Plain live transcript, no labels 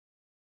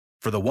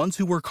For the ones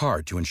who work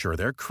hard to ensure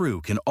their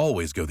crew can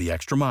always go the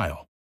extra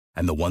mile,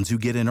 and the ones who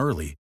get in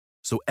early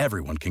so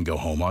everyone can go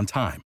home on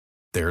time,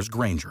 there's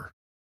Grainger,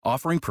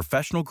 offering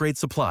professional-grade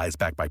supplies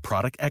backed by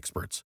product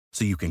experts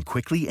so you can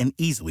quickly and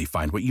easily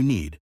find what you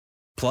need.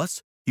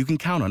 Plus, you can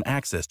count on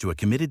access to a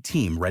committed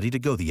team ready to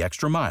go the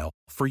extra mile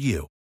for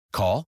you.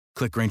 Call,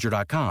 click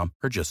Grainger.com,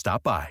 or just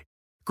stop by.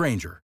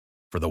 Grainger,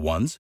 for the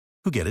ones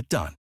who get it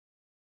done.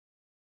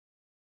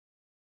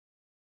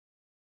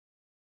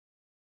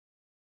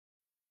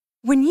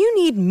 When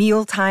you need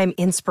mealtime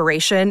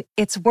inspiration,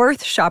 it's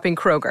worth shopping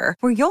Kroger,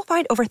 where you'll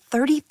find over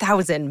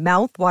 30,000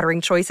 mouth-watering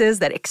choices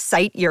that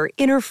excite your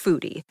inner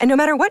foodie. And no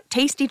matter what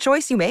tasty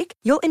choice you make,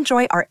 you'll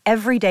enjoy our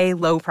everyday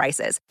low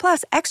prices,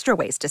 plus extra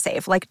ways to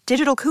save, like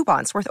digital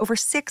coupons worth over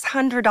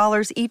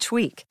 $600 each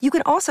week. You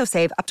can also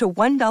save up to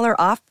 $1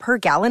 off per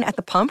gallon at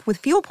the pump with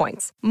fuel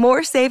points.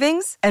 More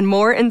savings and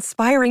more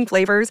inspiring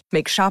flavors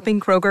make shopping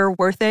Kroger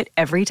worth it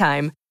every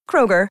time.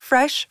 Kroger,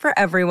 fresh for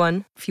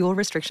everyone. Fuel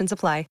restrictions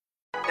apply.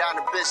 Down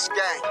the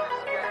Biscayne.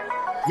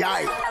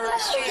 Yikes.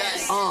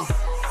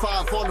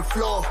 5 on the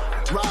floor.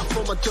 Ride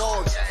for my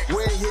dogs.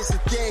 Where here's the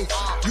thing.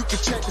 You can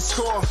check the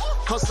score.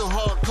 Hustle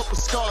hard, couple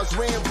scars.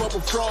 Wearing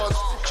bubble frauds.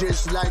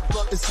 Just like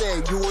Butler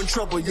said, you in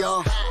trouble,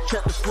 y'all.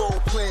 Kept the floor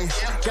playing.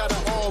 Got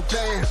it all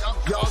banned.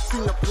 Y'all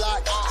seen the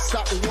block.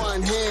 Stop with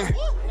one hand.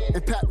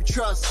 And Pat we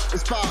trust.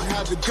 It's power,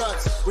 have the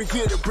guts. We're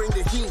here to bring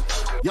the heat.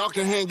 Y'all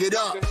can hang it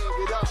up.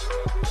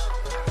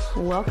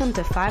 Welcome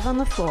to 5 on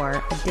the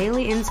Floor, a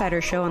daily insider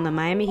show on the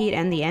Miami Heat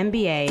and the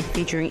NBA,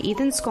 featuring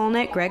Ethan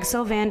Skolnick, Greg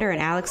Sylvander, and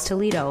Alex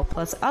Toledo,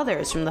 plus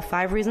others from the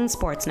 5 Reasons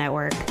Sports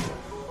Network.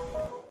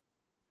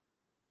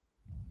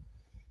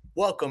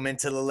 Welcome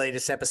into the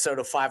latest episode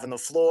of 5 on the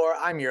Floor.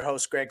 I'm your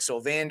host, Greg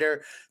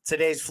Sylvander.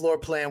 Today's floor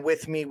plan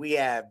with me, we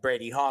have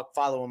Brady Hawk.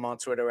 Follow him on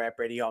Twitter at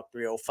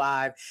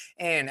BradyHawk305.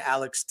 And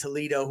Alex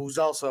Toledo, who's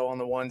also on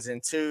the ones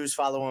and twos.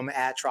 Follow him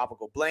at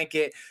Tropical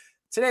Blanket.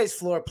 Today's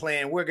floor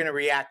plan, we're going to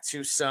react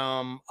to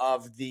some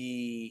of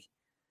the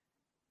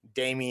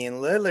Damian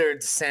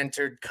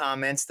Lillard-centered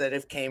comments that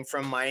have came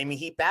from Miami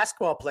Heat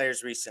basketball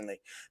players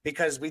recently,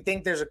 because we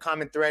think there's a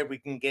common thread we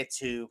can get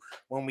to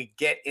when we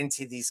get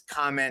into these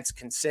comments,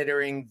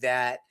 considering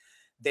that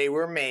they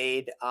were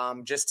made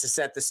just to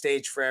set the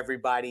stage for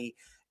everybody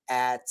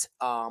at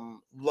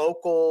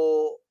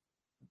local,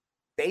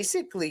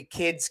 basically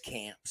kids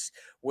camps,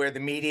 where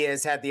the media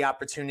has had the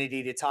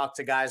opportunity to talk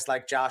to guys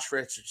like Josh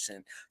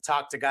Richardson,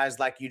 talk to guys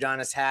like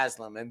Udonis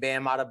Haslem and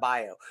Bam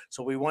Adebayo.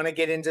 So we want to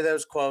get into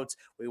those quotes.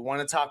 We want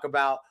to talk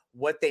about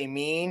what they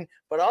mean,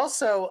 but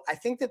also I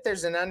think that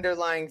there's an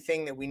underlying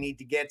thing that we need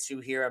to get to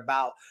here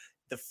about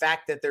the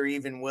fact that they're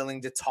even willing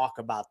to talk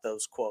about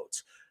those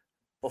quotes.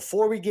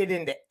 Before we get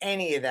into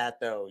any of that,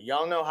 though,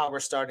 y'all know how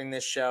we're starting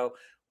this show.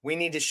 We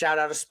need to shout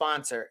out a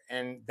sponsor,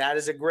 and that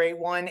is a great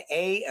one,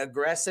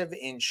 Aggressive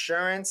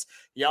Insurance.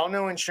 Y'all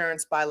know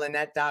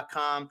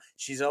insurancebyLynette.com.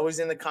 She's always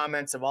in the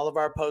comments of all of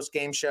our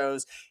post-game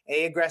shows.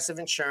 Aggressive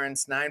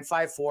Insurance,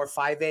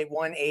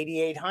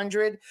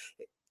 954-581-8800.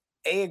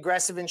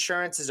 Aggressive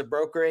Insurance is a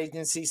broker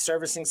agency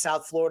servicing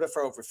South Florida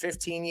for over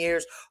 15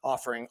 years,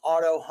 offering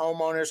auto,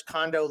 homeowners,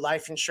 condo,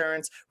 life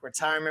insurance,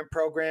 retirement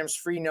programs,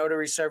 free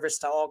notary service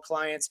to all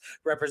clients,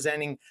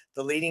 representing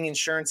the leading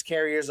insurance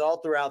carriers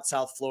all throughout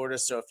South Florida.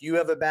 So if you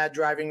have a bad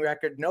driving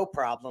record, no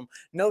problem.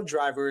 No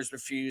driver is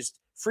refused.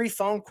 Free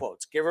phone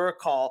quotes. Give her a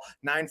call,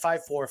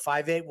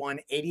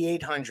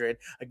 954-581-8800.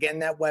 Again,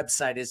 that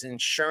website is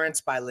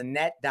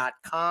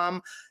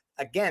insurancebyLynette.com.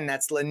 Again,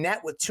 that's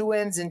Lynette with 2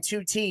 N's and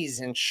 2 T's,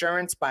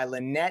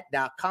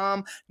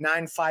 insurancebyLynette.com,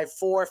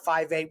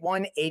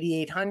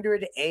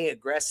 954-581-8800,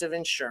 Aggressive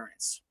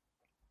Insurance.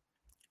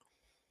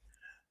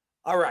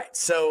 All right,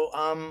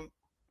 so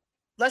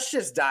let's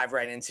just dive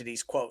right into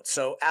these quotes.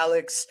 So,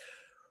 Alex,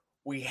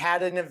 we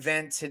had an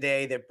event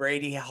today that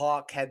Brady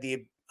Hawk had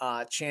the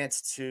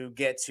chance to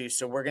get to,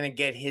 so we're going to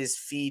get his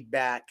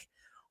feedback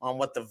on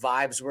what the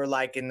vibes were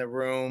like in the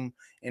room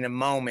in a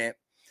moment.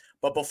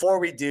 But before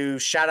we do,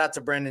 shout out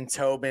to Brendan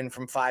Tobin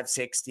from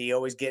 560,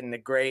 always getting the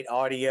great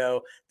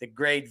audio, the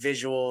great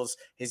visuals.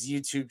 His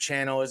YouTube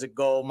channel is a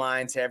gold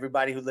mine to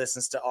everybody who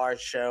listens to our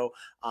show.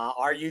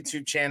 Our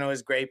YouTube channel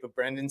is great, but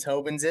Brendan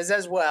Tobin's is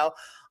as well.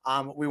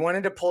 We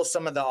wanted to pull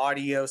some of the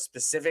audio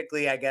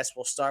specifically. I guess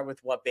we'll start with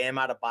what Bam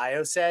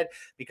Adebayo said,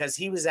 because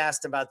he was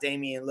asked about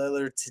Damian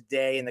Lillard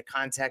today in the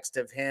context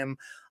of him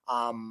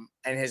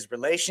and his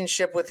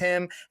relationship with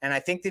him. And I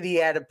think that he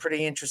had a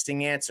pretty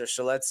interesting answer.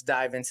 So let's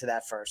dive into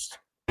that first.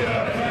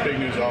 Yeah, big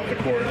news off the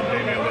court.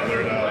 Damian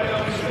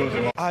Lillard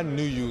supposedly. I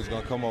knew you was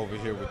going to come over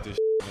here with this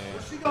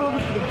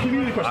man. The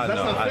community question.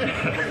 That's not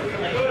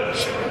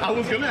fair. I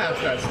was going to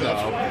ask that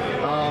stuff.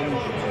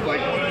 What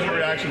is your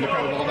reaction to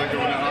kind of all that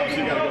going on?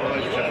 Obviously, you got a good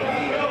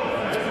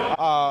relationship.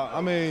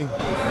 I mean,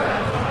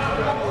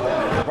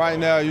 right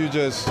now you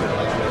just –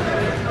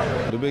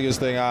 the biggest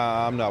thing,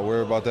 I'm not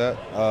worried about that.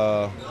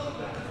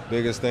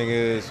 Biggest thing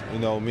is,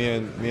 me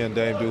and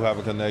Dame do have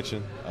a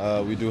connection.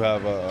 We do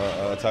have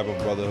a type of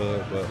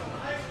brotherhood, but,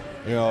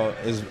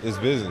 it's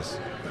business.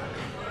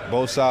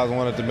 Both sides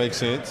want it to make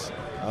sense.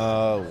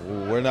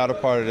 We're not a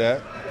part of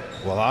that.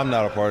 Well, I'm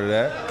not a part of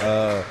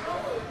that.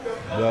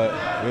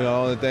 But, the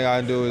only thing I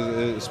can do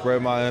is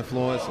spread my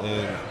influence,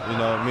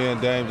 and, me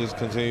and Dame just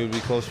continue to be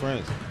close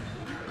friends.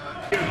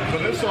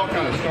 When this all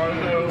kind of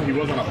started, though, he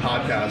was on a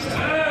podcast,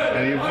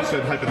 and he just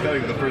said,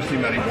 hypothetically, the first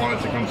team that he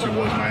wanted to come to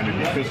was Miami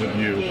because of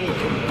you.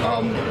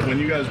 When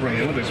you guys were in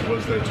the Olympics,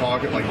 was there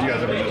talk, do you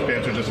guys ever just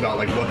banter just about,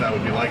 what that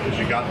would be like? Because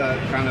you got that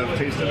kind of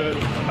taste of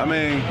it? I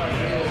mean,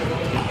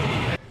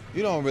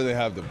 you don't really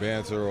have the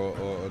banter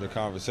or the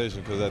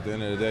conversation, because at the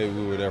end of the day,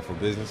 we were there for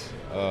business,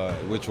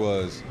 which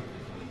was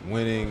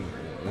winning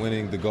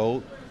the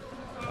gold.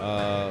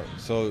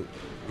 So,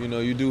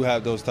 you do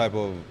have those type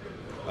of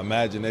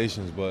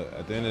imaginations, but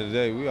at the end of the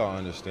day, we all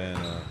understand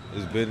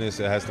it's business.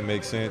 It has to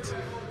make sense.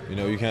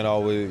 You can't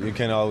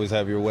always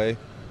have your way.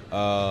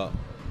 But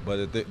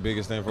the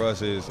biggest thing for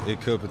us is it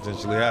could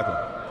potentially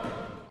happen.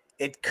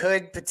 It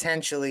could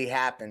potentially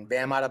happen.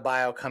 Bam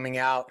Adebayo coming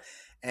out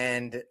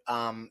and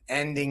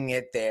ending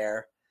it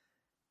there.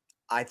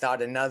 I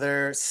thought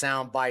another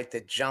soundbite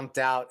that jumped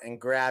out and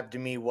grabbed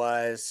me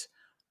was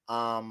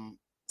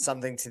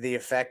something to the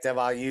effect of,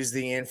 I'll use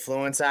the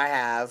influence I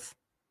have,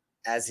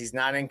 as he's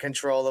not in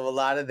control of a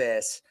lot of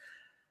this.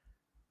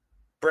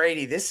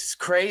 Brady, this is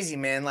crazy,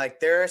 man.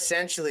 They're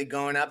essentially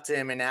going up to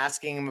him and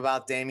asking him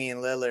about Damian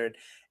Lillard.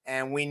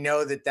 And we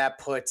know that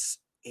puts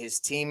his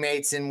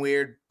teammates in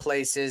weird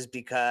places,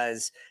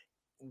 because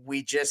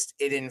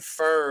it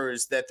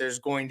infers that there's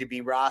going to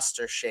be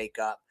roster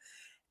shakeup.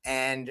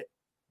 And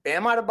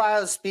Bam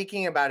Adebayo is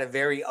speaking about it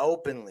very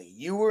openly.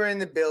 You were in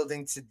the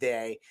building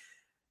today.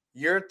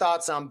 Your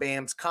thoughts on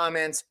Bam's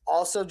comments,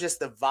 also just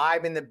the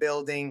vibe in the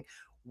building.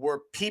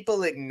 Were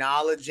people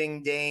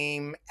acknowledging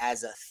Dame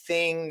as a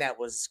thing that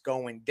was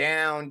going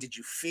down? Did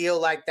you feel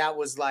like that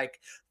was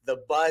the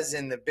buzz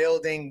in the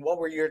building? What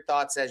were your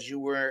thoughts as you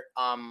were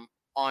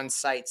on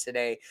site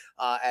today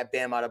at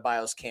Bam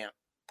Adebayo's camp?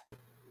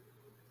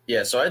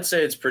 Yeah, so I'd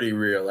say it's pretty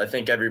real. I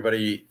think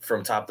everybody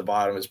from top to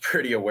bottom is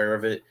pretty aware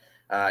of it.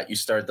 You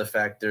start the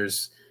fact there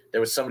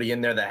was somebody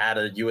in there that had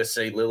a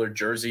USA Lillard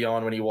jersey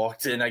on when he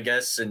walked in, I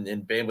guess,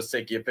 and Bam was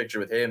taking a picture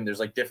with him. There's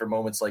different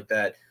moments like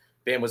that.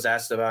 Bam was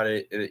asked about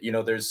it.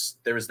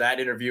 There was that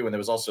interview, and there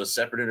was also a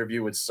separate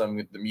interview with some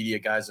of the media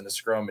guys in the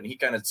scrum, and he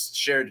kind of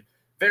shared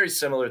very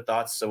similar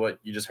thoughts to what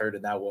you just heard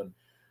in that one.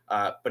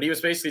 But he was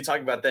basically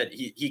talking about that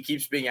he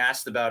keeps being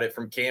asked about it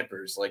from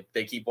campers.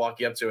 They keep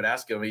walking up to him and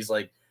asking him. He's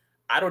like,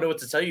 I don't know what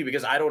to tell you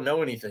because I don't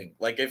know anything.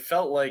 It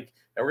felt like,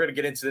 and we're going to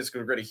get into this because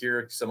we're going to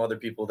hear some other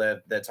people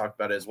that talk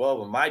about it as well.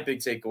 But my big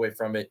takeaway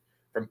from it,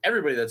 from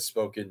everybody that's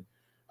spoken,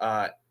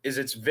 is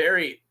it's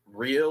very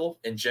real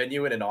and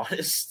genuine and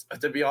honest,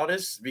 to be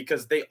honest,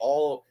 because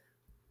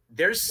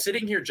they're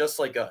sitting here just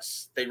like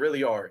us. They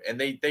really are. And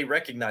they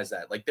recognize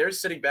that. They're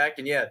sitting back,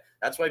 and yeah,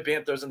 that's why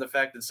Bam throws in the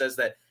fact that says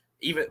that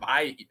even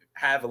I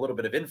have a little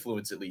bit of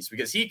influence, at least,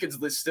 because he could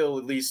still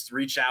at least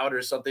reach out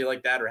or something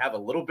like that, or have a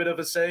little bit of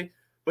a say.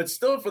 But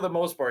still, for the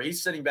most part,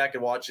 he's sitting back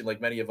and watching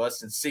like many of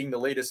us and seeing the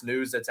latest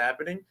news that's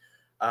happening.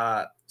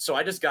 So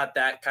I just got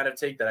that kind of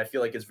take that I feel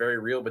like is very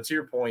real. But to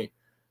your point,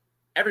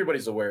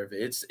 everybody's aware of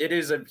it. It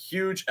is a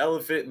huge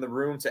elephant in the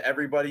room to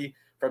everybody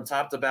from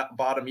top to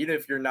bottom, even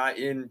if you're not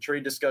in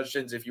trade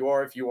discussions, if you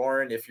are, if you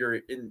aren't, if you're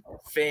in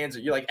fans,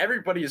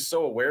 everybody is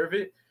so aware of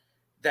it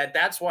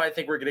that's why I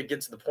think we're going to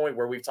get to the point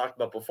where we've talked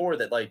about before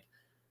that,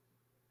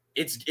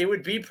 it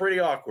would be pretty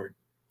awkward,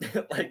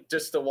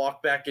 just to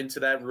walk back into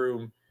that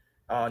room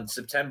on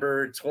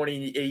September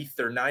 28th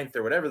or 9th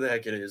or whatever the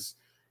heck it is.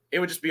 It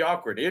would just be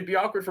awkward. It'd be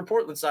awkward for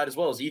Portland side as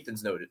well, as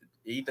Ethan's noted.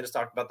 Ethan has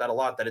talked about that a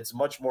lot, that it's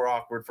much more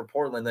awkward for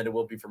Portland than it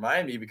will be for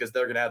Miami because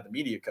they're going to have the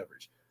media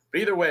coverage.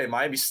 But either way,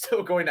 Miami's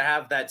still going to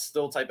have that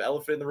still type of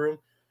elephant in the room.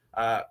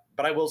 But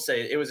I will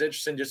say it was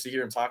interesting just to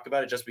hear him talk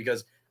about it, just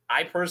because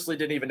I personally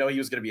didn't even know he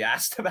was going to be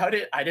asked about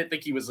it. I didn't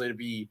think he was going to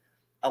be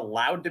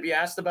allowed to be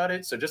asked about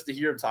it. So just to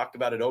hear him talk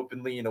about it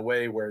openly in a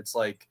way where it's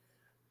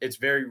it's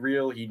very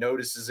real. He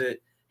notices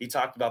it. He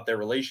talked about their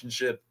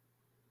relationship.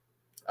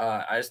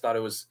 I just thought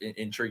it was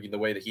intriguing the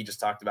way that he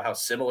just talked about how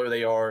similar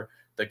they are,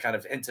 that kind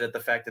of hinted at the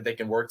fact that they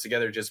can work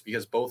together just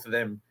because both of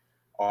them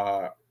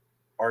are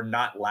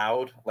not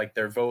loud.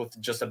 They're both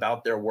just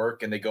about their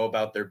work and they go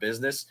about their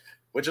business,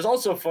 which is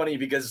also funny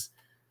because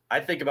I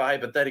think about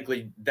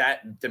hypothetically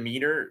that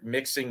demeanor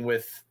mixing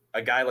with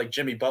a guy like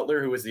Jimmy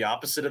Butler, who is the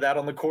opposite of that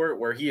on the court,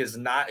 where he is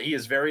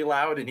very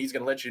loud and he's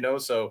going to let you know.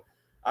 So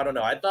I don't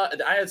know. I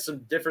thought I had some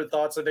different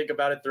thoughts, I think,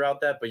 about it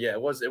throughout that, but yeah,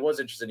 it was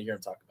interesting to hear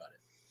him talk about it.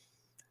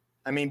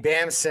 I mean,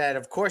 Bam said,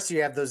 of course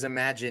you have those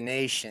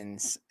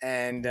imaginations.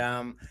 And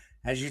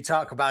as you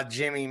talk about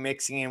Jimmy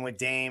mixing in with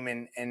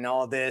Dame and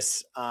all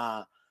this,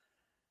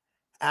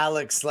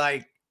 Alex,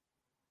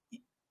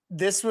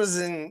 this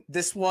wasn't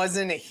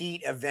a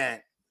Heat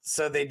event.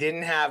 So they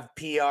didn't have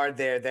PR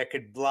there that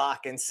could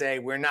block and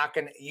say,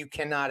 you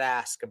cannot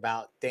ask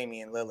about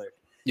Damian Lillard.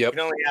 Yep. You can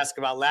only ask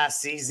about last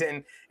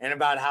season and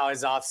about how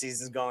his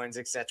offseason's going,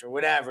 et cetera,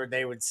 whatever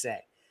they would say.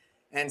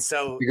 And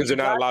so because they're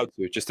not allowed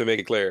to, just to make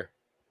it clear.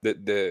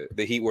 the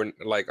Heat were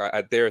like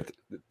at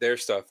their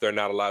stuff, they're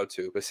not allowed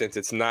to. But since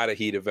it's not a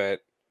Heat event,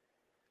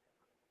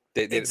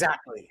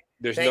 exactly.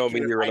 There's Thank no you.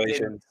 media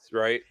relations,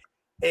 right?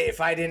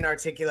 If I didn't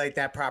articulate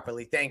that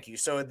properly, thank you.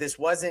 So this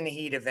wasn't a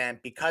Heat event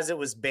because it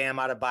was Bam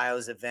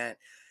Adebayo's event.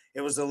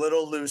 It was a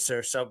little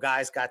looser, so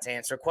guys got to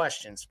answer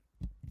questions.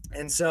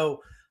 And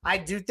so I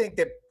do think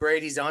that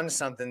Brady's on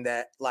something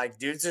that, like,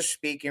 dudes are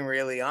speaking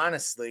really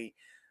honestly.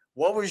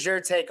 What was your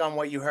take on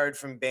what you heard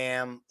from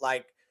Bam?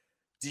 Like,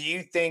 do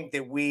you think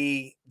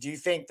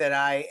that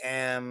I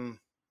am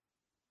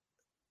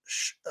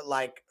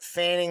like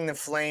fanning the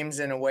flames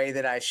in a way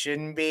that I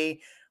shouldn't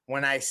be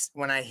when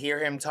I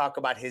hear him talk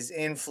about his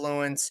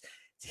influence,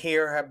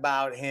 hear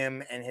about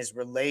him and his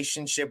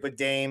relationship with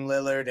Dame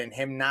Lillard and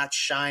him not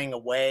shying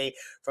away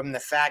from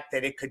the fact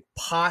that it could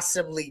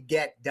possibly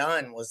get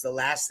done was the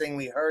last thing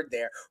we heard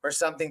there, or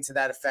something to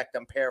that effect.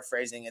 I'm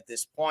paraphrasing at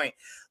this point.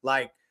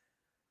 Like,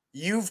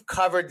 you've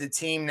covered the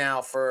team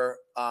now for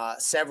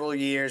several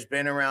years,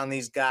 been around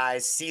these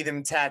guys, see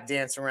them tap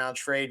dance around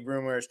trade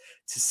rumors.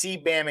 To see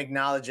Bam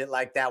acknowledge it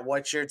like that,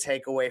 what's your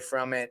takeaway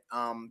from it,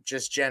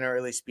 just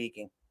generally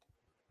speaking?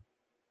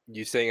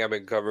 You saying I've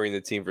been covering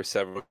the team for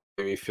several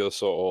made me feel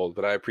so old,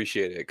 but I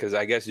appreciate it because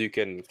I guess you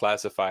can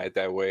classify it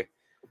that way.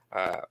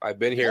 I've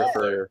been here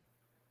for,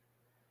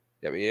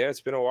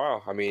 it's been a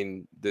while. I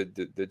mean,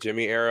 the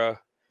Jimmy era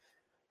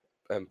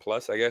and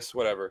plus, I guess,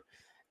 whatever.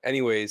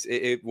 Anyways,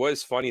 it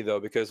was funny, though,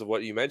 because of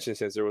what you mentioned,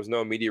 since there was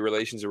no media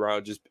relations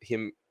around, just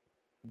him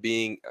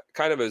being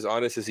kind of as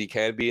honest as he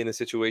can be in a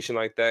situation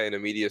like that, in a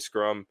media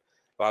scrum,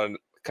 a lot of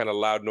kind of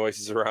loud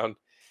noises around,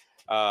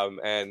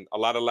 and a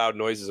lot of loud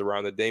noises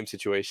around the Dame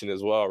situation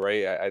as well,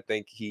 right? I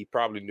think he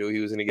probably knew he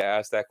was going to get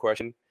asked that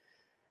question.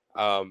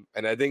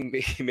 And I think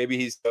maybe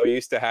he's so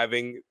used to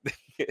having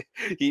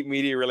Heat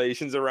media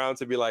relations around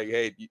to be like,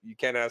 hey, you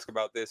can't ask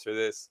about this or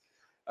this,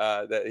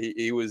 that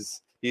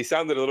he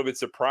sounded a little bit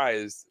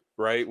surprised,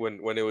 right,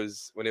 when it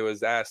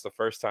was asked the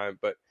first time,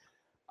 but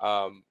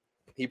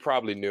he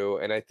probably knew.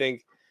 And I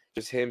think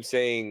just him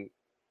saying,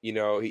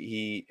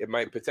 it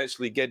might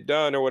potentially get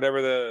done or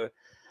whatever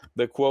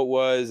the quote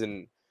was,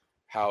 and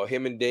how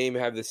him and Dame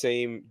have the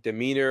same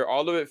demeanor,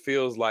 all of it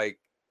feels like,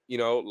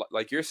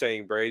 like you're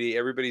saying, Brady,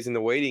 everybody's in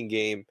the waiting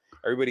game.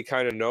 Everybody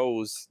kind of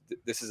knows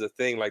this is a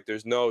thing. Like,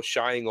 there's no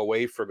shying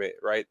away from it,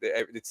 right?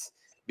 It's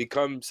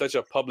become such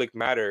a public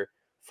matter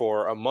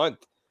for a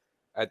month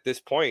at this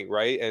point,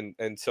 right?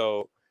 And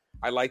so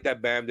I like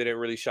that Bam didn't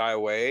really shy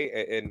away.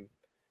 And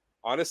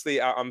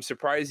honestly, I'm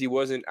surprised he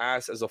wasn't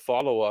asked as a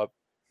follow-up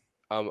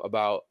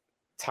about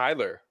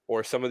Tyler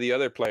or some of the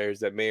other players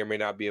that may or may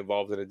not be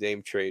involved in a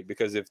Dame trade,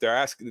 because if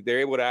they're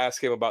able to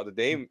ask him about the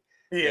Dame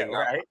thing,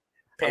 right.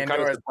 I'm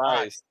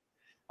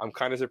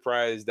kind of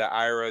surprised that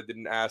Ira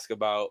didn't ask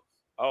about,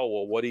 oh,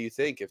 well, what do you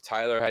think if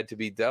Tyler had to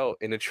be dealt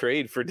in a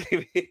trade for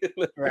Dame?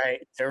 Right.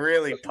 To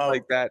really poke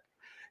like that.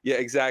 Yeah,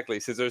 exactly.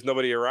 Since there's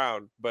nobody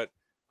around, but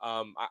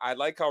I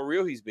like how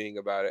real he's being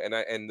about it,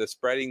 and the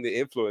spreading the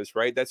influence,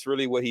 right? That's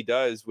really what he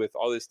does with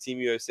all this Team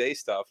USA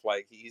stuff.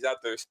 Like, he's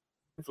out there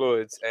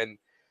influence, and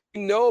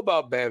you know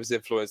about Bam's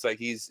influence. Like,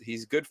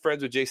 he's good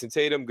friends with Jason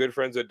Tatum, good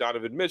friends with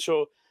Donovan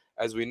Mitchell.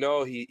 As we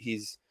know,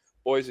 he's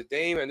boys with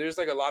Dame, and there's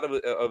like a lot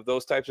of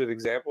those types of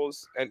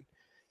examples. And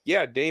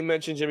yeah, Dame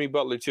mentioned Jimmy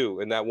Butler too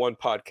in that one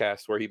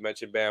podcast where he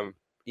mentioned Bam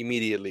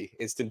immediately,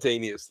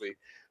 instantaneously.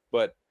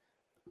 But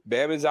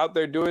Bam is out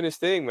there doing his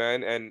thing,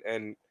 man,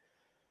 and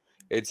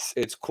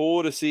it's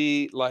cool to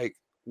see like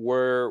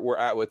where we're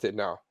at with it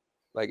now.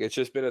 Like, it's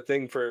just been a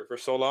thing for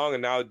so long,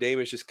 and now Dame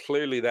is just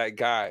clearly that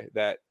guy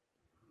that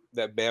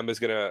Bam is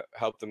gonna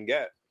help them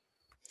get.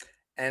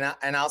 And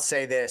I'll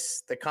say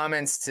this: the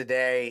comments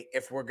today,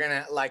 if we're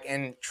gonna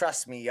and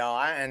trust me, y'all,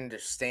 I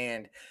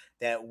understand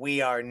that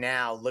we are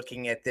now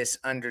looking at this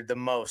under the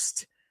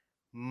most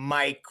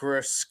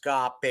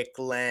microscopic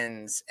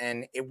lens,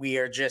 and we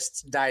are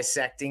just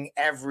dissecting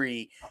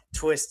every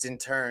twist and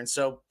turn.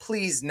 So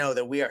please know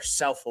that we are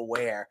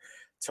self-aware,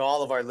 to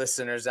all of our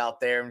listeners out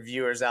there and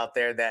viewers out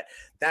there, that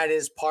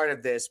is part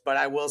of this. But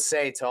I will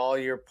say, to all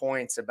your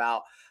points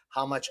about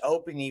how much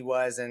open he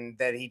was and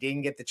that he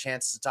didn't get the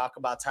chance to talk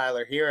about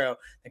Tyler Hero,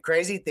 the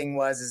crazy thing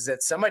is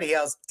that somebody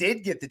else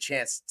did get the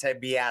chance to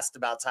be asked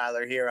about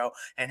Tyler Hero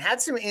and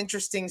had some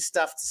interesting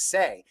stuff to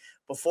say.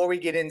 Before we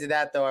get into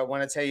that, though, I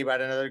want to tell you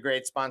about another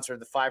great sponsor of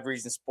the 5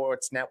 Reasons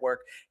Sports Network,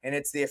 and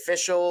it's the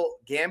official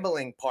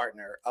gambling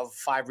partner of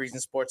 5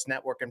 Reasons Sports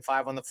Network and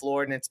 5 on the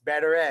Floor, and it's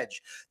Better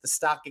Edge, the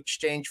stock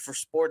exchange for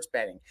sports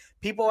betting.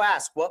 People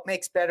ask, what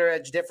makes Better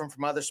Edge different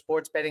from other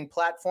sports betting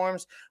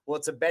platforms? Well,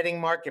 it's a betting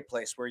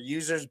marketplace where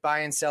users buy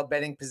and sell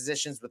betting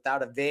positions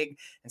without a vig.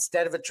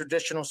 Instead of a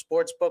traditional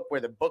sports book where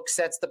the book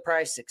sets the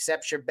price,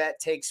 accepts your bet,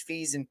 takes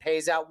fees, and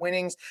pays out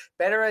winnings,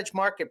 Better Edge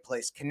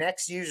Marketplace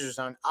connects users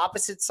on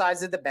opposite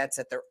sides of the bets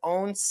at their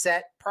own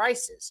set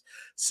prices.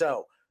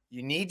 So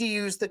you need to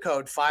use the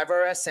code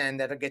 5RSN.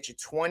 That'll get you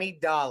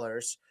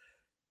 $20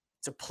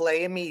 to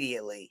play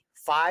immediately.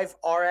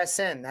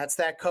 5RSN. That's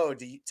that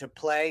code to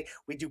play.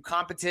 We do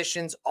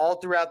competitions all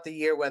throughout the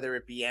year, whether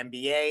it be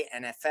NBA,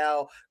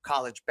 NFL,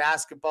 college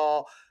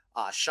basketball.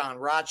 Sean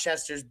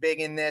Rochester's big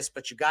in this,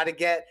 but you got to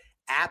get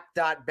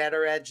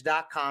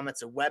app.betteredge.com.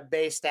 It's a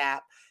web-based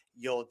app.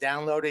 You'll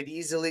download it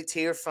easily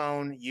to your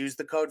phone. Use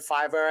the code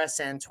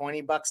 5RSN,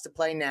 $20 to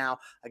play now.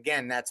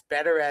 Again, that's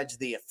Better Edge,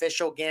 the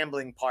official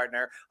gambling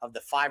partner of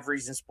the 5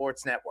 Reasons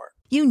Sports Network.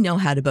 You know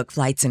how to book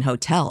flights and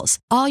hotels.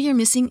 All you're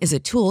missing is a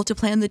tool to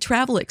plan the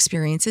travel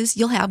experiences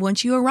you'll have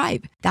once you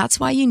arrive. That's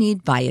why you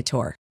need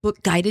Viator.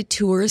 Book guided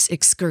tours,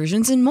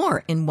 excursions, and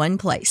more in one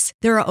place.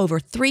 There are over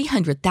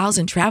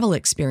 300,000 travel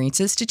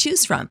experiences to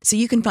choose from, so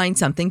you can find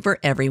something for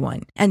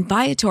everyone. And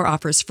Viator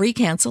offers free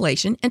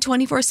cancellation and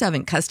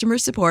 24/7 customer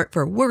support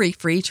for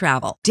worry-free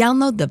travel.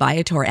 Download the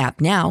Viator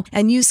app now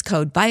and use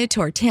code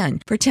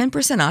Viator10 for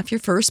 10% off your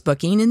first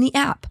booking in the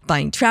app.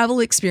 Find travel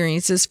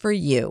experiences for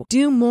you.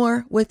 Do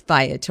more with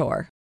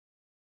Viator.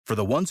 For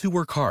the ones who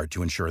work hard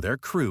to ensure their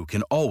crew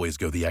can always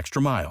go the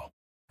extra mile,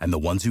 and the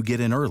ones who get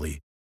in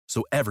early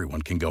so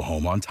everyone can go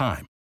home on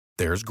time,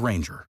 there's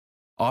Grainger,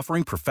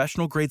 offering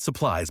professional-grade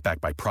supplies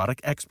backed by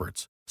product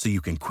experts so you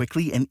can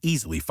quickly and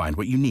easily find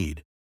what you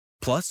need.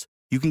 Plus,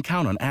 you can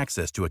count on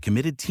access to a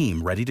committed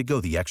team ready to go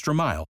the extra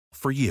mile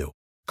for you.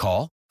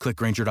 Call, click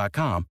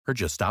Grainger.com, or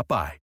just stop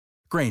by.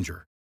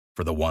 Grainger,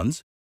 for the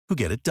ones who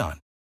get it done.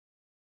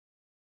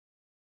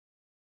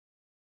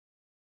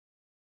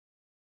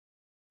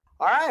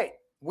 All right,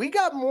 we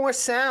got more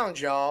sound,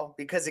 y'all,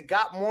 because it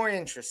got more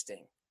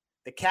interesting.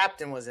 The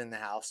captain was in the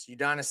house,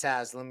 Udonis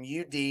Haslem.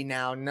 UD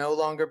now no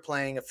longer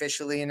playing,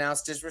 officially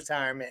announced his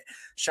retirement.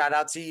 Shout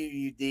out to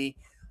you, UD.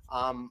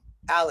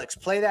 Alex,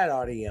 play that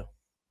audio.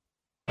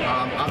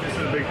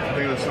 Obviously, the big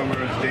thing of the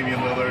summer is Damian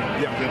Lillard.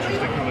 Yeah, it's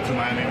interesting coming to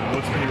Miami.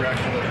 What's been your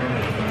reaction to that?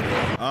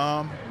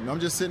 I'm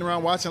just sitting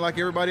around watching like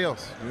everybody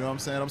else. You know what I'm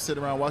saying? I'm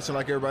sitting around watching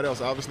like everybody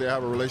else. Obviously, I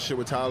have a relationship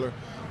with Tyler.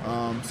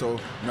 So,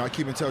 I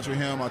keep in touch with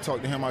him. I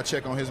talk to him. I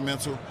check on his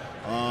mental.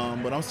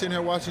 But I'm sitting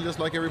here watching just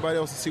like everybody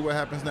else to see what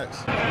happens next.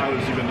 How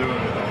has he been doing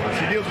with all this?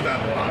 He deals with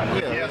that a lot.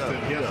 He has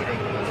to go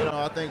through this.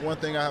 I think one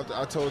thing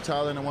I told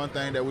Tyler, and the one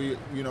thing that we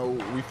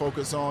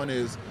focus on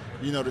is,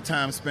 the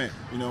time spent.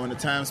 And the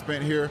time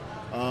spent here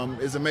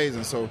is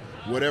amazing. So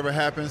whatever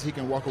happens, he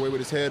can walk away with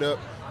his head up.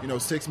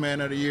 6th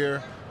man of the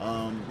year.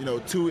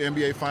 2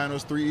 NBA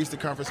finals, 3 Eastern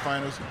Conference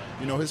finals.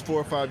 His 4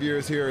 or 5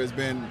 years here has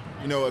been,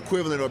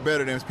 equivalent or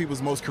better than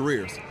people's most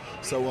careers.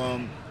 So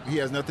he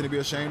has nothing to be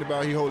ashamed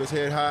about. He holds his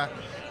head high.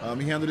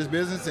 He handled his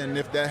business, and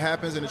if that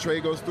happens and the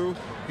trade goes through,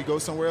 he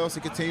goes somewhere else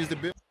and continues to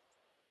build.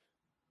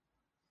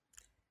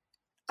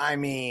 I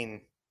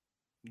mean,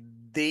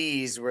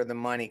 these were the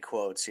money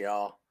quotes,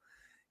 y'all.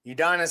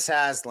 Udonis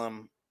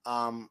Haslem.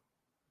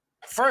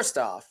 First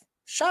off,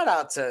 shout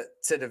out to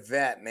the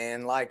vet,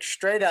 man. Like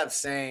straight up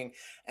saying,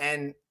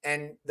 and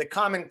the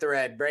common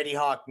thread, Brady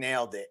Hawk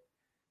nailed it.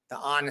 The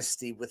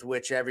honesty with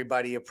which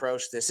everybody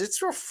approached this.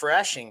 It's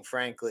refreshing,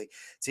 frankly,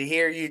 to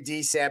hear you,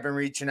 D-Sab, and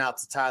reaching out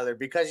to Tyler,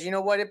 because you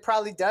know what? It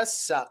probably does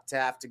suck to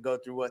have to go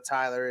through what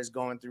Tyler is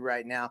going through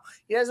right now.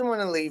 He doesn't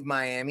want to leave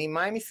Miami.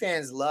 Miami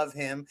fans love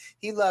him.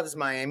 He loves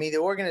Miami. The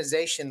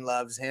organization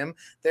loves him.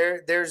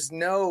 There's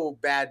no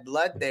bad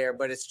blood there,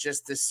 but it's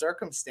just this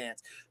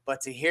circumstance.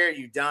 But to hear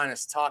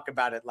Udonis talk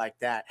about it like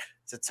that,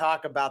 to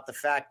talk about the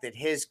fact that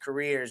his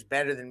career is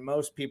better than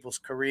most people's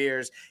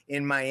careers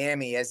in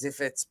Miami, as if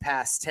it's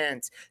past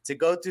tense, to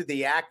go through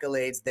the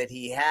accolades that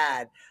he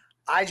had,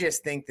 I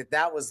just think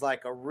that was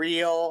like a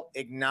real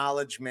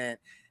acknowledgement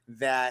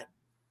that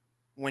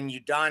when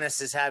Udonis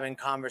is having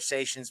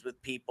conversations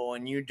with people,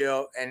 and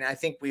and I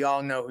think we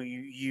all know who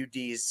UD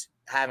is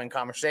having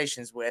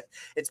conversations with,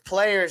 it's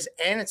players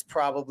and it's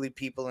probably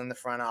people in the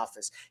front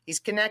office. He's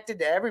connected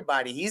to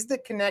everybody. He's the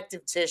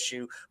connective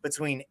tissue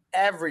between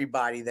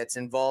everybody that's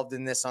involved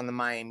in this on the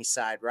Miami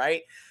side,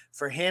 right?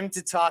 For him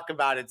to talk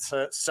about it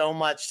so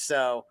much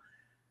so,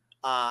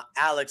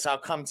 Alex, I'll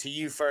come to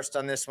you first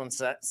on this one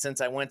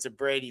since I went to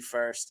Brady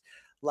first.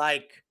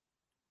 Like,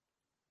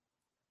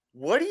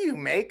 what do you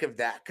make of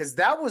that? Because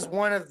that was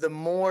one of the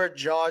more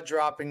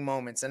jaw-dropping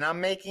moments. And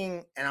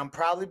I'm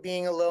probably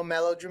being a little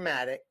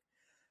melodramatic,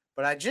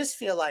 but I just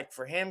feel like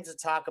for him to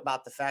talk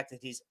about the fact that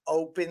he's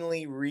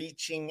openly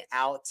reaching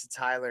out to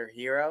Tyler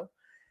Hero,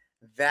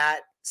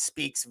 that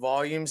speaks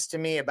volumes to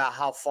me about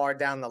how far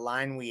down the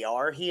line we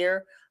are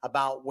here,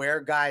 about where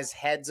guys'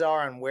 heads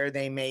are and where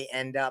they may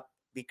end up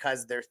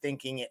because they're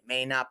thinking it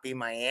may not be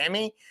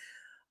Miami.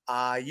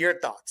 Your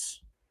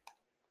thoughts?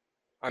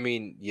 I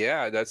mean,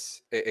 yeah,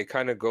 it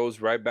kind of goes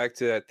right back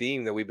to that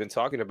theme that we've been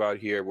talking about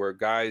here, where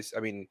guys, I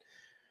mean,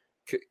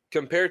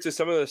 compared to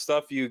some of the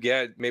stuff you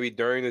get maybe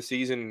during the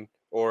season,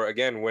 or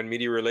again, when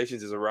media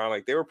relations is around,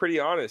 like they were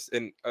pretty honest.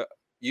 And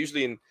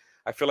usually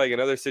I feel like in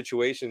other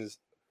situations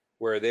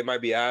where they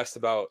might be asked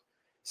about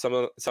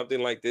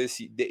something like this,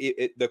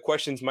 the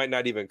questions might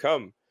not even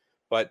come,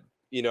 but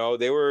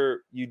they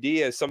were UD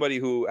as somebody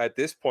who at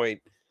this point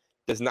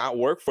does not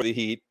work for the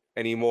Heat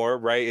anymore,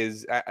 right?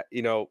 Is,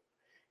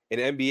 in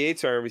NBA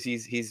terms,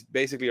 he's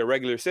basically a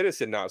regular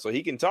citizen now, so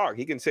he can talk,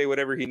 he can say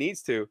whatever he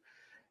needs to,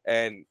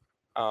 and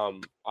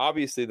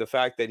obviously the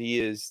fact that he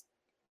is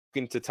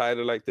talking to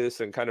Tyler like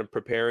this and kind of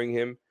preparing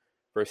him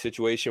for a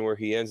situation where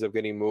he ends up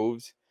getting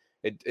moved,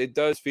 it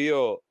does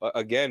feel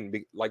again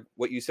like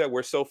what you said.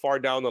 We're so far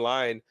down the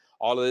line.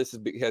 All of this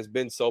has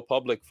been so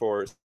public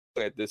for us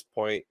at this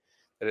point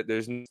that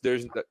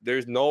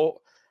there's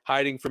no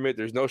hiding from it.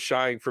 There's no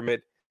shying from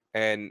it.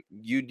 And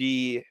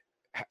UD,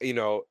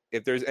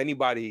 if there's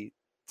anybody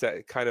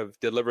to kind of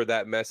deliver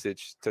that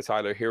message to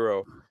Tyler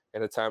Hero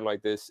in a time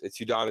like this, it's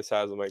Udonis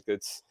Haslem. Like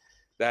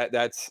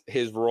that's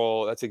his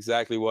role. That's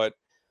exactly what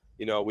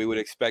we would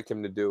expect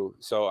him to do.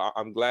 So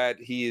I'm glad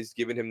he is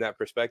giving him that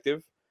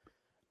perspective.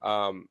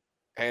 And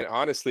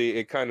honestly,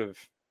 it kind of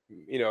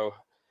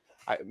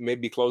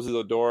maybe closes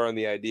the door on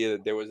the idea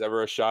that there was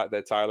ever a shot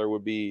that Tyler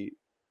would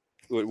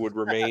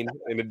remain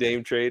in a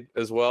Dame trade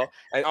as well.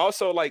 And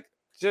also,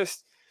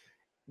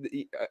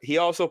 he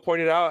also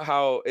pointed out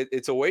how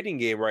it's a waiting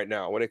game right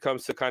now when it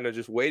comes to kind of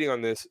just waiting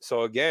on this.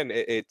 So again,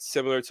 it's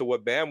similar to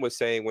what Bam was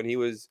saying when he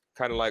was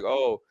kind of like,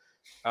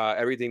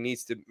 everything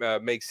needs to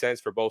make sense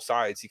for both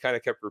sides. He kind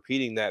of kept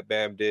repeating that,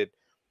 Bam did.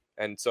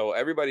 And so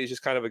everybody's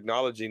just kind of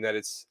acknowledging that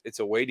it's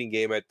a waiting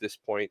game at this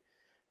point.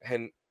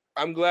 And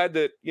I'm glad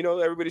that,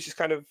 everybody's just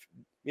kind of,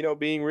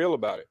 being real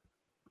about it.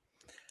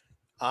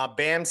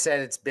 Bam said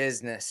it's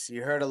business.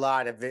 You heard a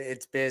lot of it.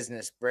 It's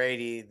business.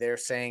 Brady, they're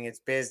saying it's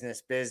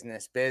business.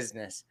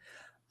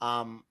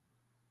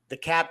 The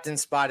captain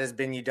spot has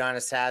been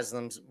Udonis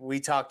Haslem's. We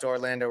talked to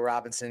Orlando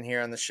Robinson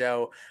here on the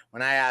show.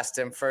 When I asked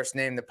him first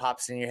name that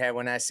pops in your head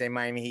when I say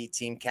Miami Heat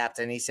team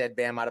captain, he said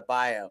Bam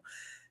Adebayo.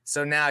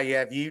 So now you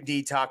have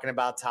UD talking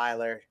about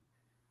Tyler.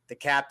 The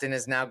captain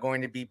is now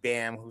going to be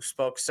Bam, who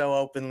spoke so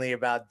openly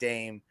about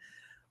Dame.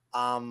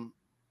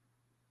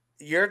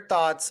 Your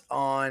thoughts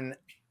on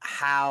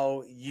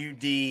how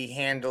UD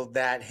handled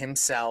that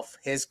himself,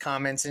 his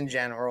comments in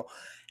general,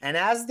 and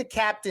as the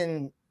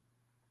captain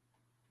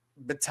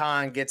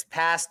baton gets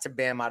passed to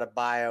Bam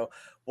Adebayo,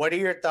 what are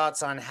your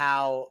thoughts on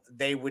how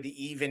they would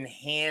even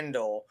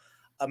handle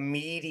a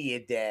media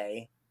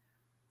day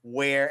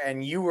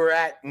and you were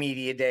at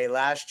media day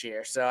last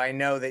year, so I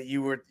know that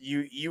you were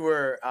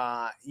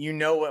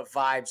what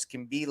vibes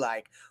can be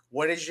like.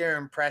 What is your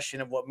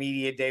impression of what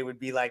media day would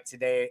be like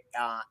today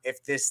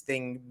if this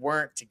thing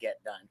weren't to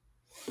get done?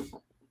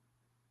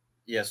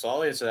 Yeah, so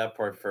I'll answer that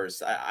part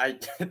first. I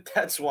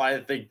that's why I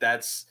think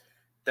that's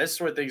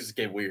where things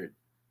get weird.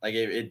 Like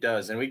it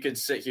does, and we could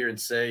sit here and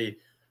say,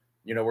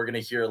 we're going to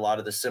hear a lot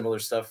of the similar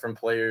stuff from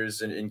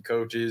players and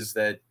coaches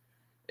that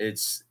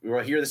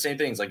we'll hear the same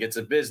things. Like it's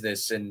a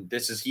business and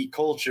this is Heat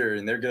culture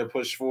and they're going to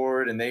push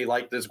forward and they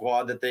like this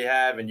squad that they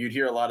have. And you'd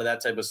hear a lot of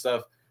that type of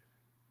stuff.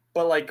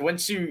 But like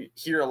once you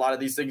hear a lot of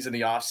these things in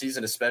the off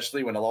season,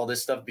 especially when all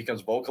this stuff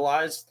becomes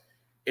vocalized,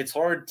 it's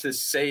hard to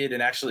say it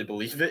and actually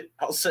believe it.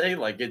 I'll say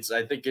I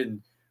think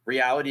in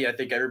reality, I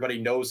think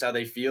everybody knows how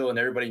they feel and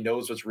everybody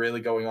knows what's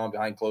really going on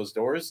behind closed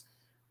doors.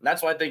 And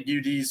that's why I think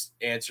UD's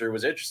answer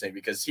was interesting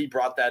because he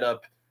brought that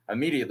up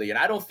immediately. And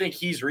I don't think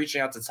he's reaching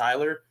out to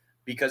Tyler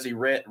because he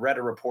read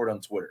a report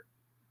on Twitter.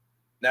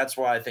 That's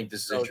why I think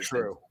this is interesting.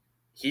 True.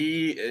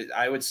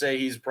 I would say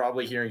he's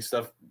probably hearing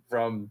stuff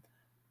from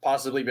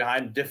possibly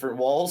behind different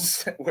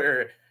walls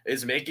where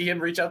it's making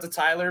him reach out to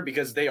Tyler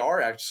because they are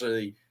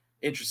actually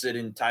interested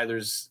in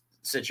Tyler's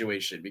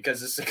situation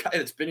because it's a guy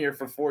that's been here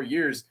for 4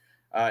 years.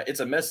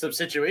 It's a messed up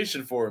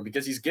situation for him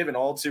because he's given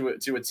all to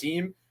a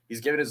team. He's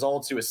given his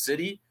all to a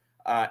city.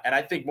 And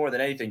I think more than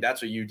anything,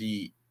 that's what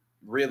UD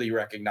really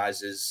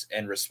recognizes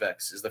and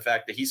respects is the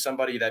fact that he's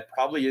somebody that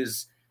probably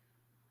is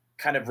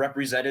kind of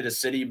represented a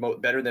city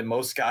better than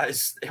most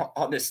guys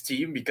on this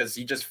team because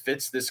he just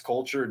fits this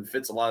culture and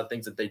fits a lot of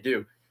things that they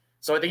do.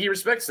 So I think he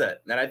respects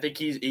that. And I think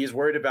he's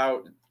worried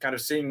about kind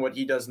of seeing what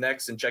he does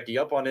next and checking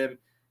up on him.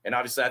 And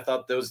obviously I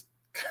thought those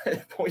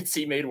points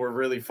he made were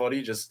really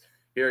funny. Just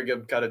hearing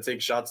him kind of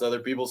take shots at other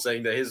people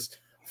saying that his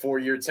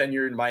 4-year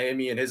tenure in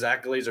Miami and his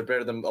accolades are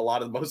better than a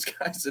lot of most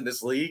guys in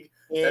this league.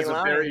 That's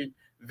a very,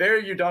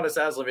 very Udonis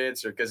Haslem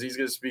answer because he's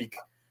going to speak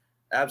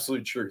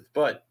absolute truth.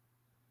 But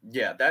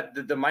yeah,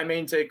 my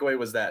main takeaway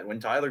was that when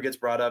Tyler gets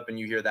brought up and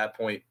you hear that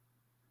point,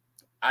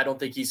 I don't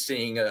think he's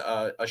seeing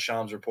a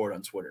Shams report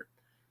on Twitter.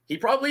 He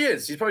probably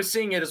is. He's probably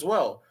seeing it as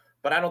well.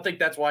 But I don't think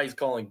that's why he's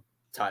calling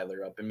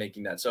Tyler up and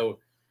making that. So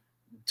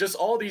just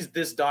all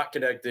this dot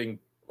connecting,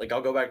 like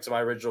I'll go back to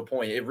my original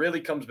point. It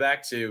really comes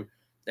back to,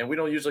 and we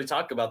don't usually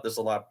talk about this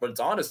a lot, but it's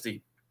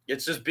honesty.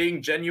 It's just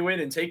being genuine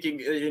and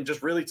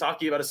just really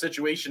talking about a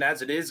situation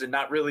as it is and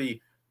not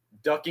really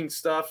ducking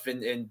stuff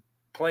and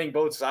playing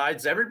both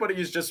sides. Everybody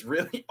is just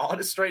really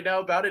honest right now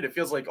about it. It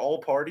feels like all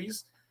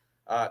parties,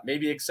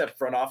 maybe except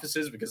front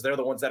offices because they're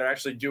the ones that are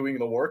actually doing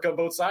the work on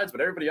both sides,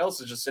 but everybody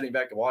else is just sitting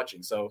back and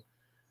watching. So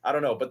I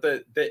don't know. But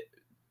the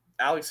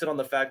Alex hit on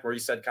the fact where he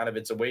said kind of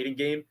it's a waiting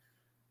game.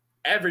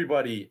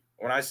 Everybody,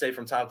 when I say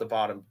from top to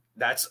bottom,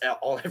 that's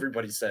all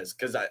everybody says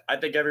because I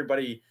think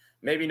everybody –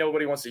 maybe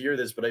nobody wants to hear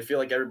this, but I feel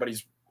like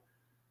everybody's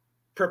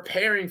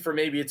preparing for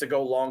maybe it to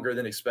go longer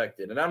than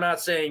expected. And I'm not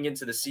saying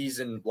into the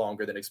season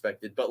longer than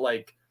expected, but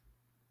like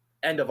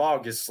end of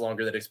August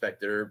longer than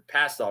expected, or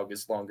past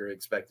August longer than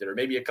expected, or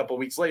maybe a couple of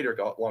weeks later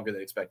longer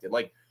than expected.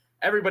 Like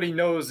everybody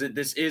knows that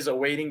this is a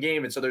waiting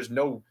game, and so there's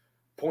no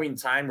point in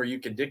time where you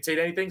can dictate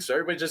anything. So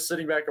everybody's just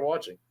sitting back and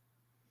watching.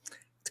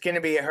 It's going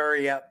to be a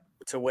hurry up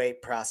to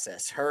wait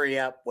process. Hurry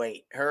up,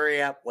 wait, hurry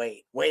up,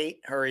 wait,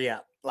 hurry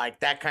up.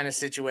 Like that kind of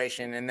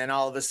situation. And then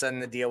all of a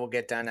sudden the deal will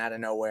get done out of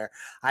nowhere.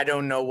 I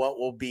don't know what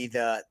will be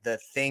the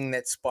thing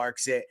that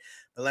sparks it.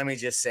 But let me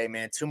just say,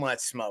 man, too much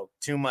smoke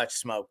to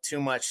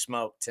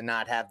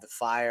not have the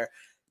fire.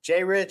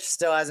 Jay Rich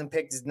still hasn't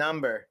picked his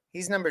number.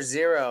 He's number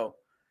 0.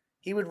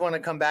 He would want to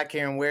come back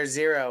here and wear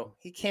 0.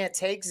 He can't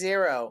take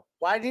 0.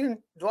 Why do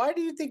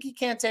you think he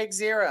can't take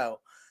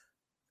 0?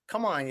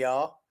 Come on,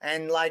 y'all.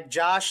 And like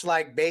Josh,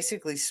 like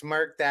basically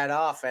smirked that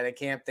off at a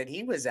camp that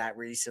he was at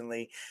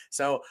recently.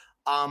 So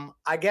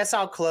I guess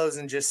I'll close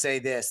and just say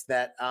this,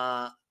 that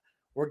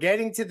we're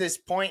getting to this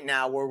point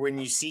now where when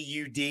you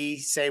see UD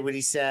say what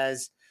he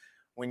says,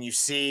 when you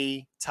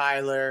see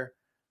Tyler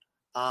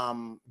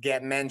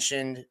get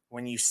mentioned,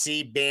 when you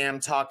see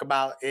Bam talk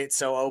about it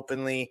so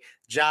openly,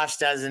 Josh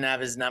doesn't have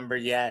his number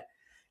yet.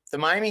 If the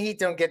Miami Heat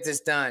don't get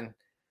this done,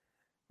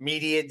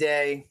 media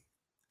day,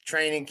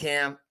 training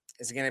camp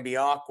is going to be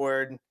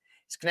awkward.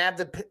 It's going to have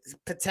the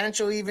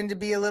potential even to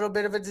be a little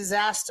bit of a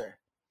disaster.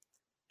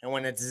 And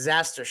when a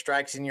disaster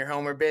strikes in your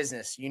home or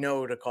business, you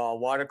know who to call,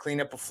 Water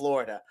Cleanup of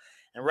Florida.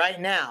 And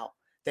right now,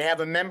 they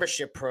have a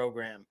membership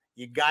program.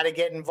 You got to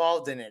get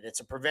involved in it. It's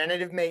a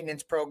preventative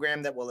maintenance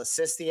program that will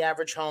assist the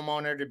average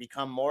homeowner to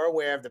become more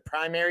aware of the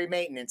primary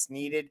maintenance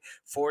needed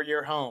for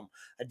your home.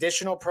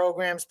 Additional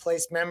programs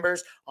place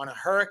members on a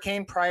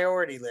hurricane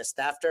priority list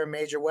after a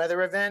major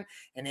weather event,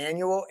 and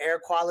annual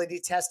air quality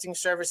testing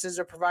services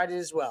are provided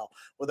as well.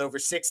 With over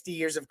 60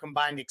 years of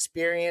combined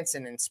experience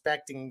in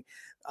inspecting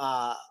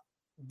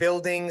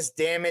buildings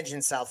damaged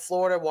in South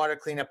Florida, Water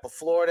Cleanup of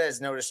Florida has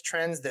noticed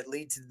trends that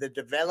lead to the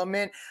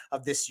development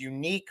of this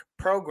unique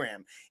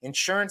program.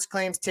 Insurance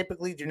claims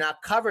typically do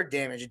not cover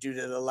damage due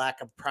to the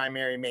lack of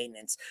primary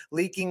maintenance.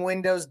 Leaking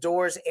windows,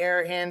 doors,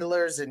 air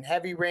handlers, and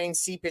heavy rain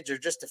seepage are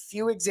just a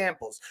few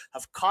examples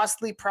of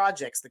costly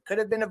projects that could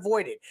have been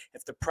avoided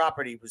if the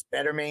property was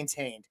better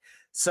maintained.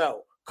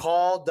 So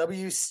call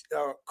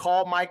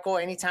Michael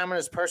anytime on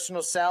his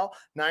personal cell,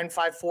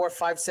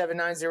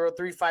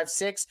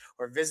 954-579-0356,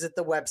 or visit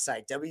the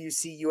website,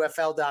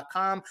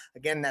 wcufl.com.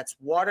 Again, that's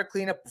Water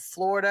Cleanup of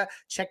Florida.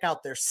 Check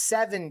out their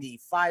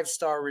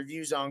 75-star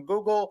reviews on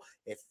Google.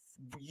 If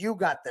you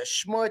got the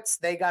schmutz,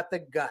 they got the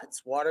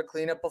guts. Water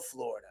Cleanup of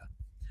Florida.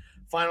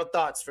 Final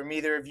thoughts from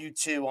either of you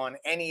two on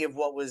any of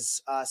what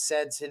was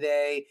said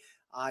today.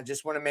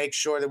 Just want to make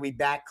sure that we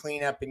back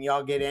clean up and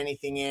y'all get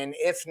anything in.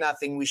 If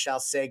nothing, we shall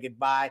say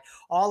goodbye.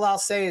 All I'll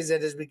say is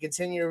that as we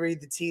continue to read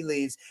the tea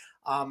leaves,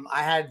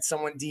 I had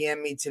someone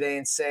DM me today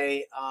and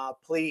say,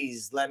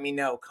 please let me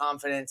know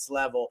confidence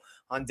level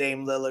on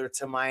Dame Lillard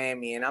to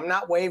Miami. And I'm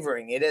not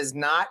wavering. It is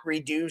not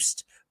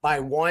reduced by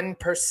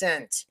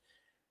 1%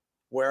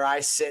 where I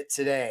sit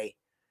today.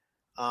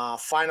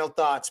 Final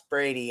thoughts,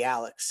 Brady,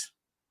 Alex.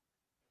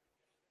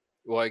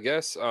 Well, I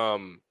guess,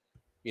 one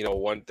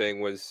thing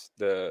was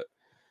the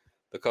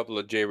couple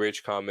of Jay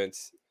Rich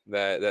comments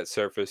that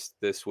surfaced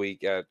this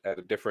week at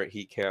a different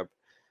Heat camp,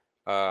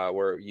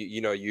 where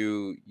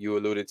you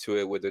alluded to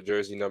it with the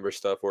jersey number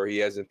stuff, where he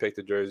hasn't picked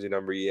a jersey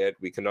number yet.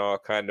 We can all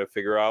kind of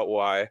figure out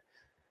why.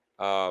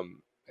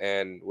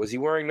 And was he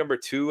wearing number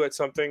 2 at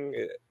something?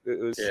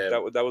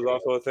 That was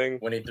also a thing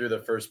when he threw the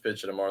first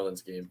pitch at a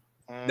Marlins game.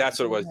 That's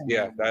what it was.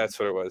 Yeah, that's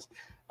what it was.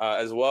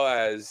 As well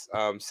as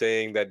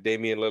saying that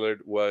Damian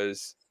Lillard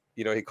was,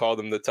 he called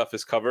him the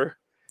toughest cover.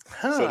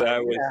 So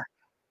that was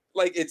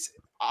like, it's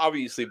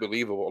obviously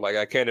believable. Like,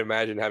 I can't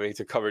imagine having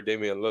to cover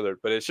Damian Lillard,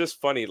 but it's just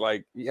funny.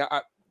 Like,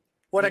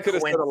 what a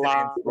coincidence,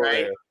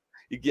 right?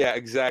 Yeah,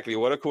 exactly.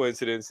 What a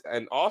coincidence.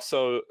 And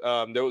also,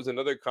 there was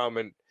another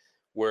comment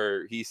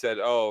where he said,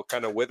 "Oh,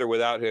 kind of with or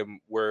without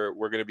him, we're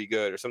going to be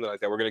good," or something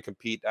like that. We're going to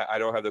compete. I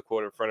don't have the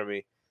quote in front of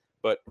me,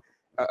 but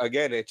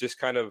again, it just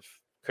kind of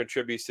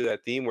contributes to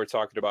that theme we're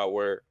talking about,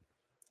 where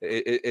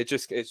it's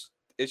just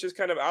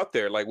kind of out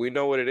there. Like, we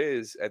know what it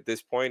is at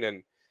this point,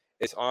 and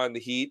it's on the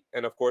Heat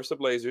and of course the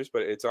Blazers,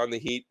 but it's on the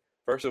Heat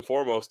first and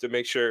foremost to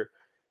make sure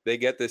they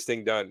get this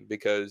thing done,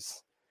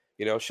 because,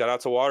 shout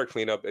out to Water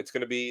Cleanup. It's going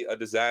to be a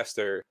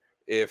disaster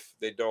if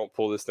they don't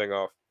pull this thing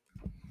off.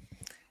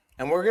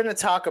 And we're going to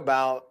talk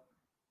about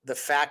the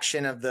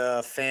faction of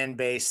the fan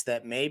base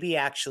that maybe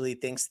actually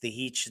thinks the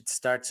Heat should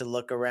start to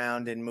look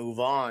around and move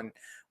on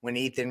when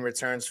Ethan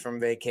returns from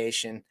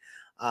vacation.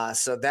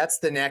 So that's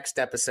the next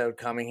episode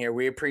coming here.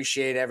 We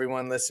appreciate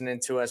everyone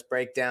listening to us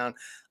break down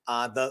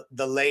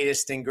the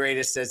latest and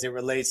greatest as it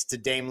relates to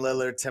Dame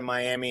Lillard to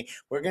Miami.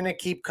 We're going to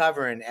keep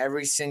covering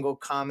every single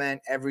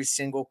comment, every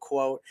single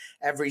quote,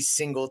 every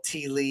single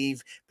tea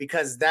leaf,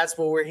 because that's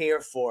what we're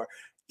here for.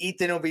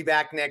 Ethan will be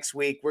back next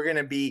week. We're going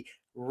to be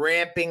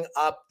ramping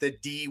up the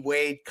D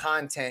Wade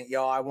content,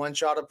 y'all. I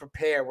want y'all to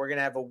prepare. We're going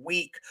to have a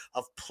week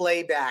of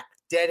playback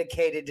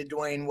dedicated to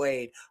Dwayne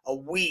Wade, a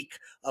week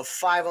of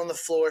 5 on the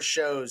Floor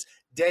shows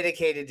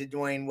dedicated to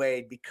Dwayne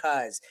Wade,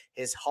 because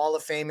his Hall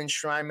of Fame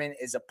enshrinement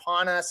is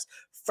upon us.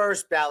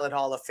 First ballot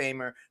Hall of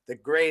Famer, the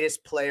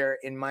greatest player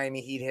in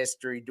Miami Heat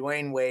history,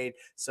 Dwayne Wade.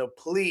 So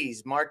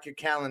please mark your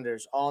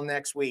calendars all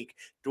next week.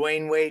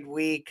 Dwayne Wade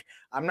week.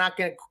 I'm not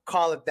going to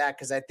call it that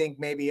because I think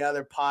maybe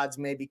other pods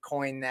maybe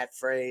coined that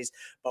phrase,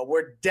 but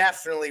we're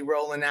definitely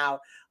rolling out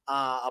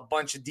a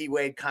bunch of D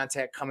Wade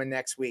content coming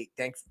next week.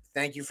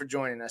 Thank you for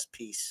joining us.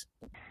 Peace.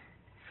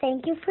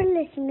 Thank you for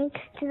listening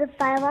to the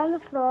 5 on the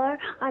Floor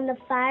on the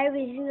 5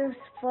 Regional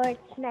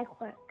Sports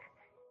Network.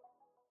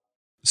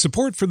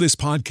 Support for this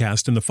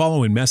podcast and the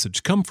following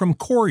message come from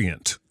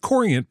Corient.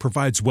 Corient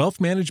provides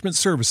wealth management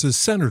services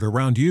centered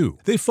around you.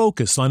 They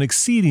focus on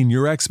exceeding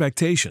your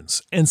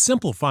expectations and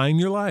simplifying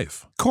your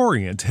life.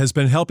 Corient has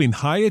been helping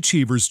high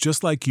achievers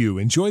just like you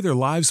enjoy their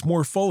lives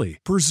more fully,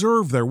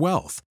 preserve their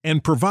wealth,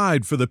 and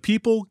provide for the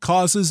people,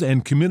 causes,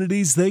 and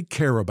communities they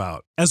care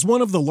about. As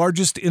one of the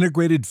largest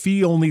integrated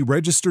fee-only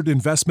registered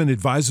investment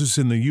advisors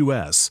in the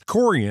U.S.,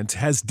 Corient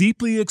has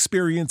deeply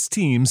experienced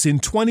teams in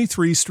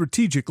 23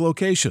 strategic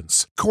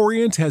locations.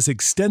 Corient has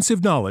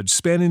extensive knowledge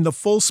spanning the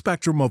full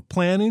spectrum of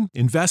planning,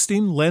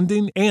 investing,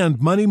 lending, and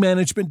money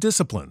management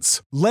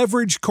disciplines.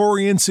 Leverage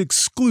Corient's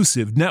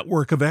exclusive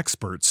network of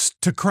experts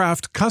to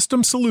craft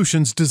custom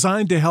solutions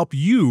designed to help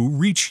you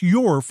reach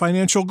your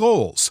financial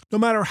goals, no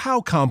matter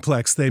how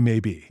complex they may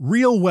be.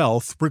 Real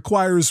wealth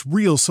requires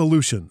real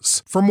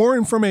solutions. For more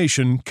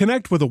information,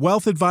 connect with a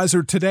wealth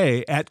advisor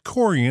today at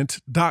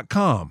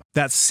Corient.com.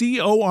 That's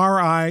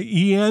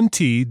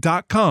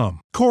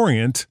Corient.com.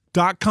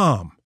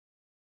 Corient.com.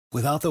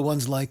 Without the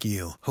ones like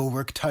you, who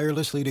work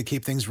tirelessly to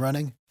keep things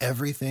running,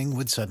 everything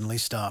would suddenly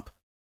stop.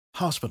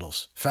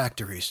 Hospitals,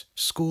 factories,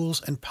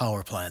 schools, and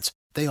power plants,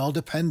 they all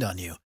depend on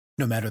you.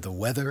 No matter the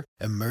weather,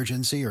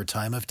 emergency, or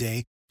time of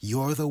day,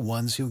 you're the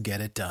ones who get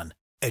it done.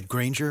 At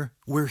Grainger,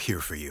 we're here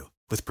for you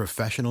with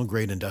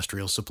professional-grade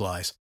industrial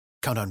supplies.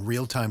 Count on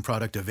real-time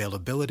product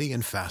availability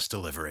and fast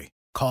delivery.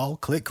 Call,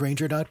 click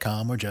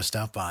Grainger.com, or just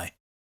stop by.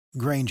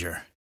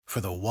 Grainger, for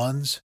the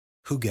ones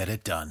who get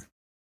it done.